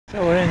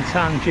So we're in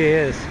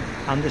Tangiers,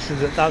 and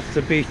that's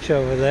the beach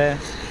over there,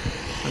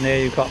 and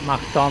here you've got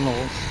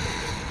McDonald's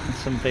and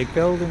some big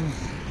buildings.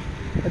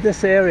 But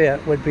this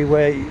area would be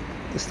where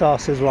the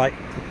start is like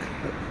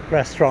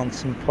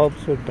restaurants and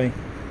pubs would be.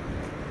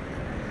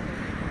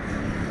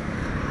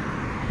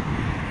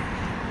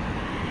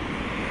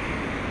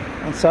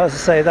 And so, as I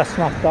say, that's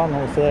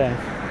McDonald's there.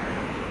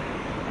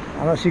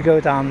 And as you go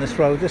down this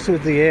road, this is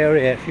the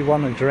area if you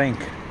want to drink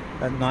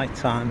at night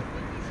time.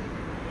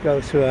 Go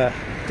to a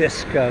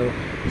disco,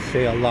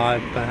 see a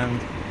live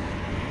band.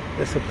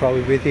 This will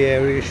probably be the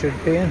area you should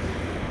be in.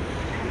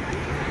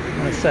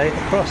 And I say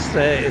across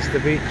there is the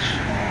beach.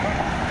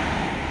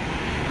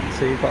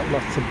 So you've got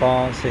lots of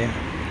bars here.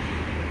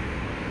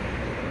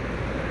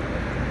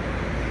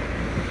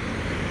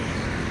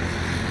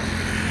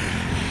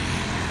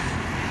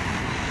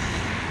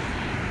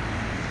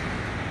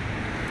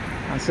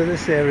 And so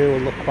this area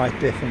will look quite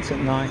different at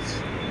night.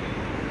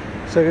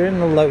 So you're in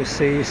the low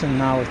season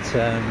now at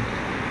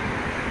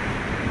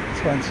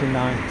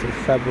 29th of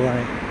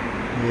February,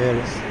 the year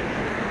is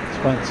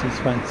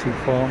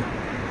 2024.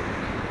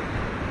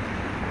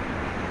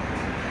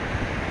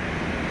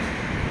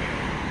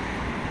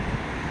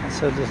 And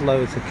so there's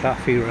loads of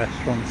cafe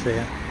restaurants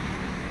here.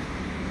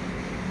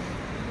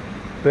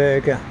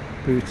 Burger,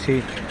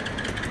 boutique,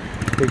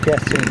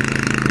 spaghetti,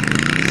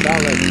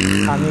 salad,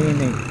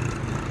 panini.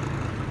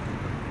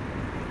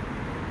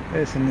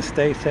 There's an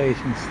estate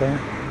agents there.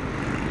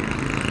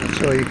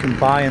 That's all you can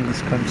buy in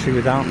this country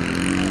without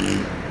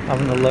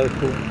having a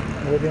local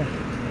with you.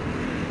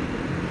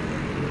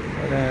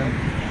 But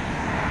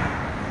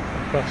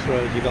across the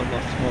road you've got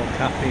lots more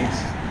cafes,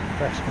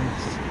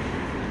 restaurants.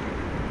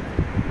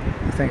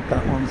 I think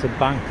that one's a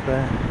bank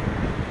there.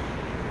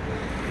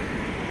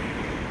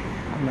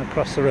 And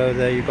across the road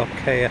there you've got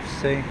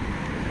KFC.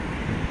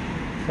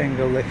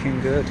 Finger licking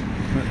good.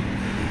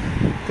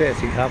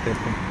 Dirty habit.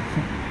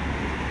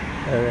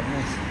 There it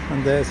is.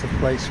 And there's a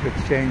place for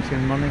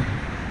exchanging money.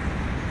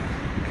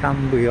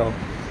 Cambio.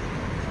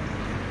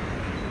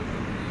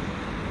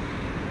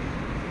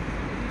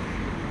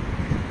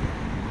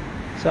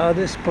 So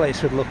this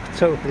place would look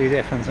totally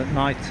different at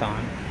night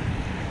time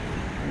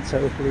and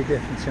totally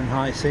different in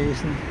high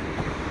season.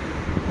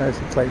 There's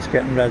a place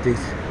getting ready,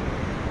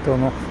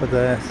 done up for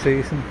the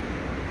season.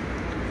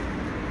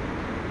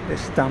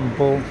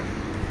 Istanbul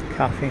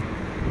cafe,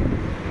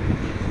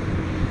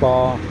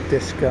 bar,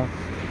 disco.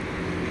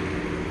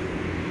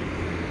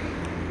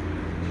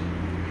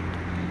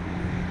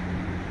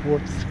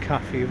 Woods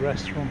Cafe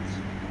restaurant.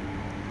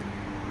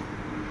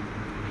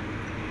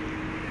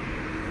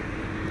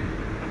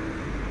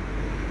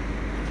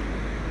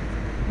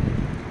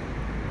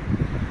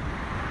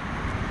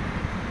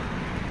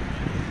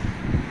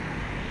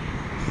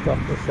 Stop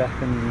a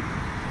second.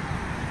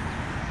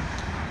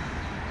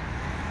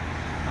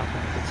 Have a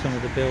look at some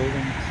of the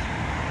buildings.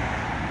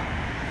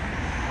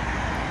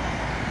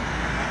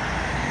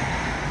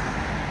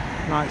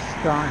 Nice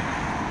sky.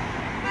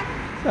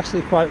 It's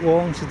actually quite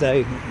warm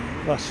today.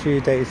 The last few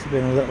days have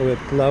been a little bit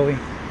blowy.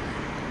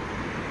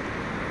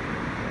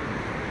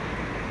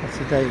 But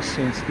today it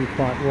seems to be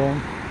quite warm.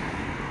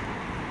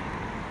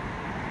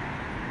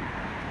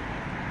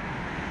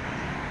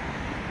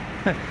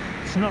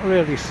 It's not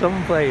really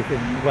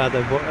sunbathing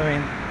weather, but I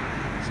mean,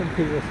 some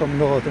people from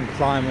northern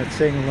climates,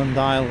 England,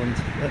 Ireland,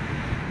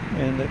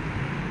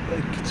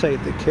 they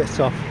take the kit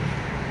off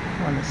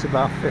when it's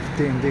about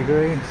 15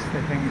 degrees.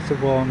 They think it's a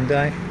warm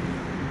day.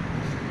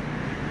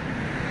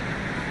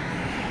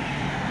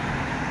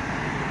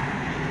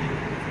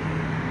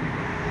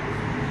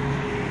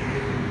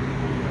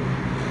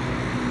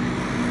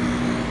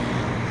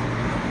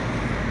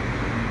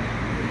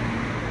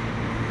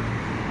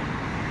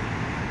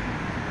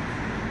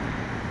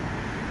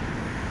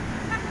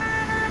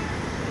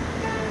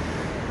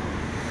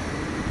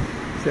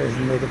 There's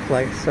another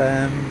place,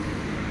 I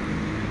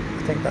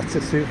think that's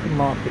a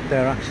supermarket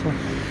there actually.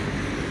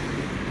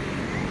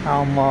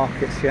 Our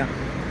markets, yeah.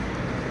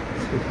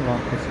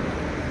 Supermarket.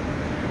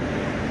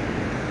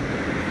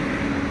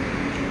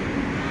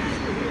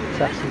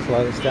 It's actually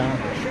closed down.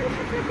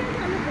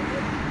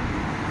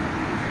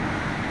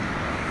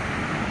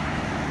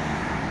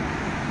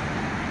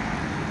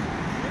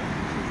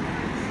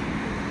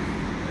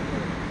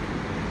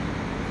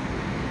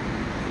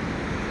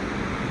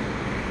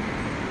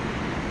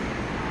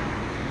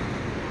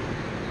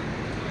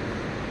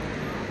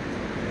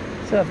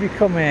 So if you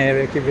come here,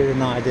 it'll give you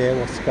an idea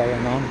what's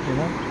going on, you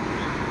know.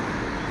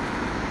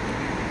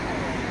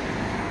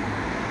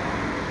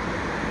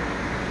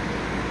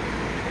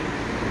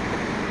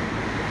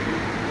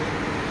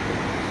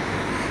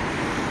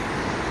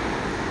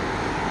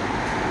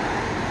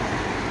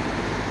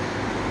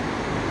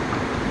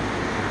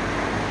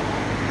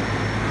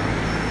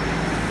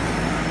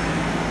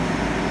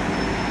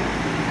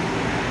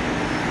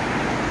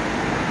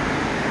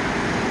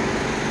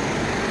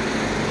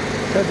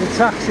 So the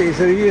taxis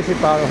are usually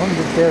about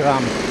 100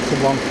 dirham to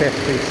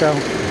 150. So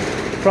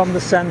from the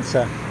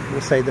centre,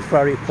 we'll say the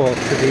ferry port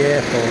to the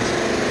airport,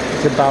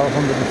 it's about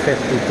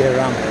 150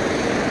 dirham.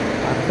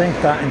 I think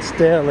that in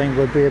sterling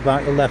would be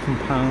about £11.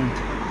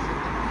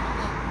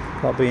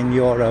 Probably in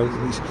euros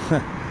it's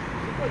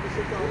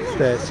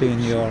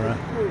 €13.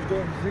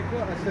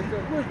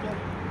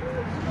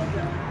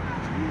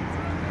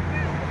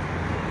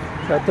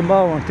 So at the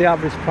moment the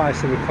average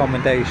price of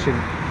accommodation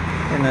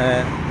in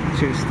a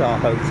 2-star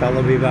hotel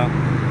will be about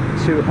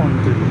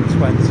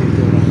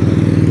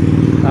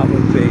 €220. That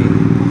would be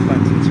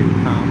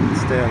 £22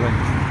 sterling.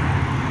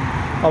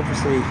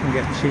 Obviously you can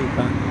get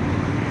cheaper,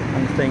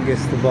 and the thing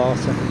is the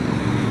barter.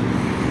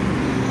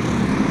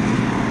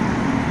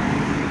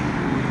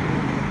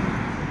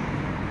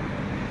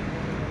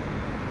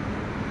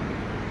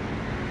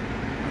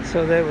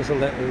 So there was a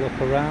little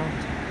look around.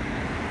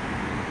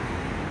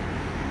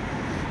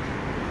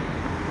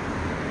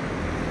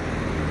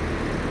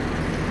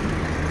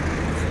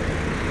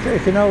 So you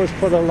can always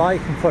put a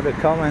like and put a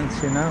comment,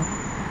 you know.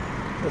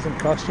 Doesn't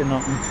cost you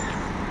nothing.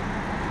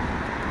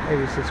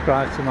 Maybe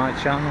subscribe to my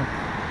channel.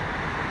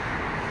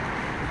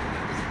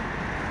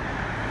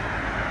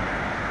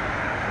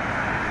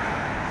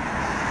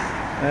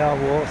 They are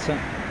water.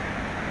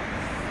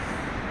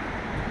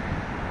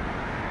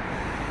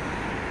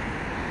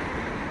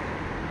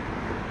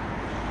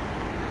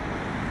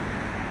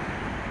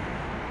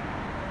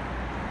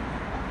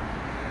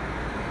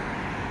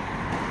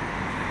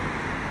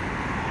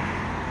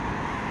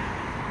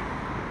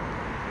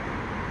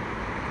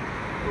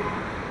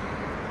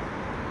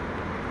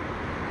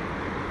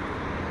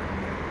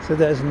 So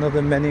there's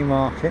another mini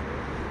market.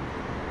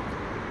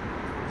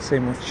 See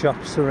what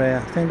shops are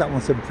here. I think that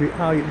one's a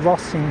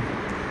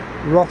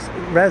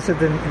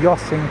resident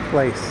yachting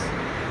place.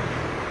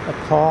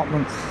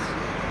 Apartments.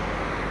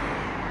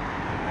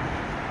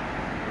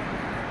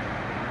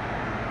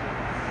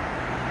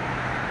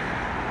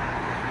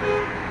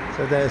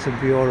 So there's a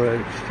bureau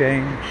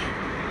exchange.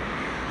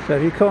 So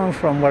if you're coming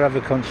from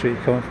whatever country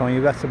you're coming from,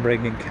 you better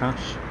bring in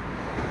cash,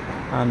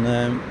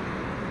 and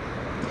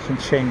you can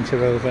change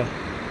it over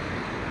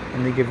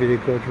and they give you a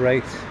good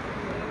rate.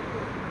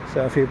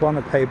 So if you want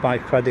to pay by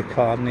credit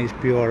card in these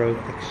bureau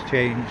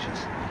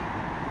exchanges,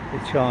 they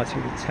charge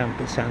you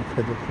 10%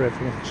 for the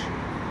privilege.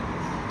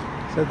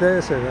 So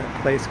there's a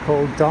place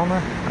called Donna.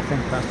 I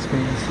think that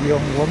means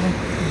young woman.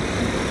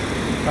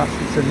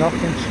 It's a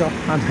knocking shop,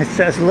 and it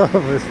says love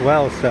as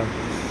well, so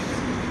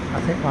I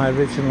think my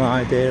original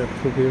idea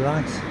could be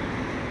right.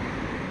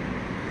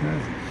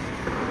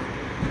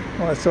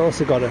 Well, it's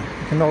also got you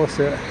can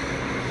also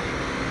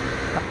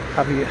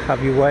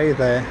have your way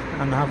there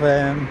and have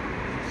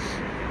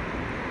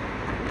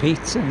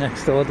pizza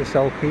next door. They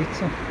sell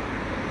pizza.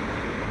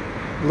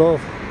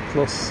 Love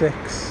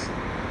 +6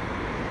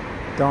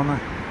 Donna.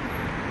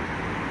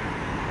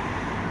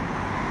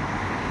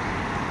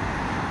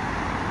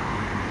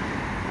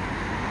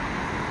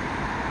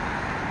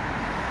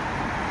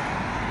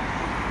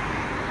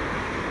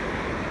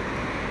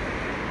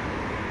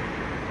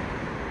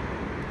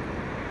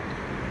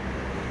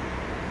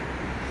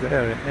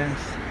 There it is,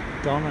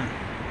 Donna.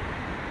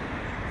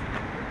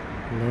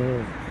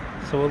 Love.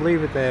 So we'll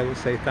leave it there. We'll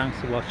say thanks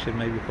for watching,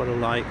 maybe put a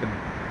like and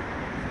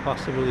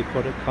possibly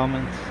put a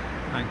comment.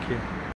 Thank you.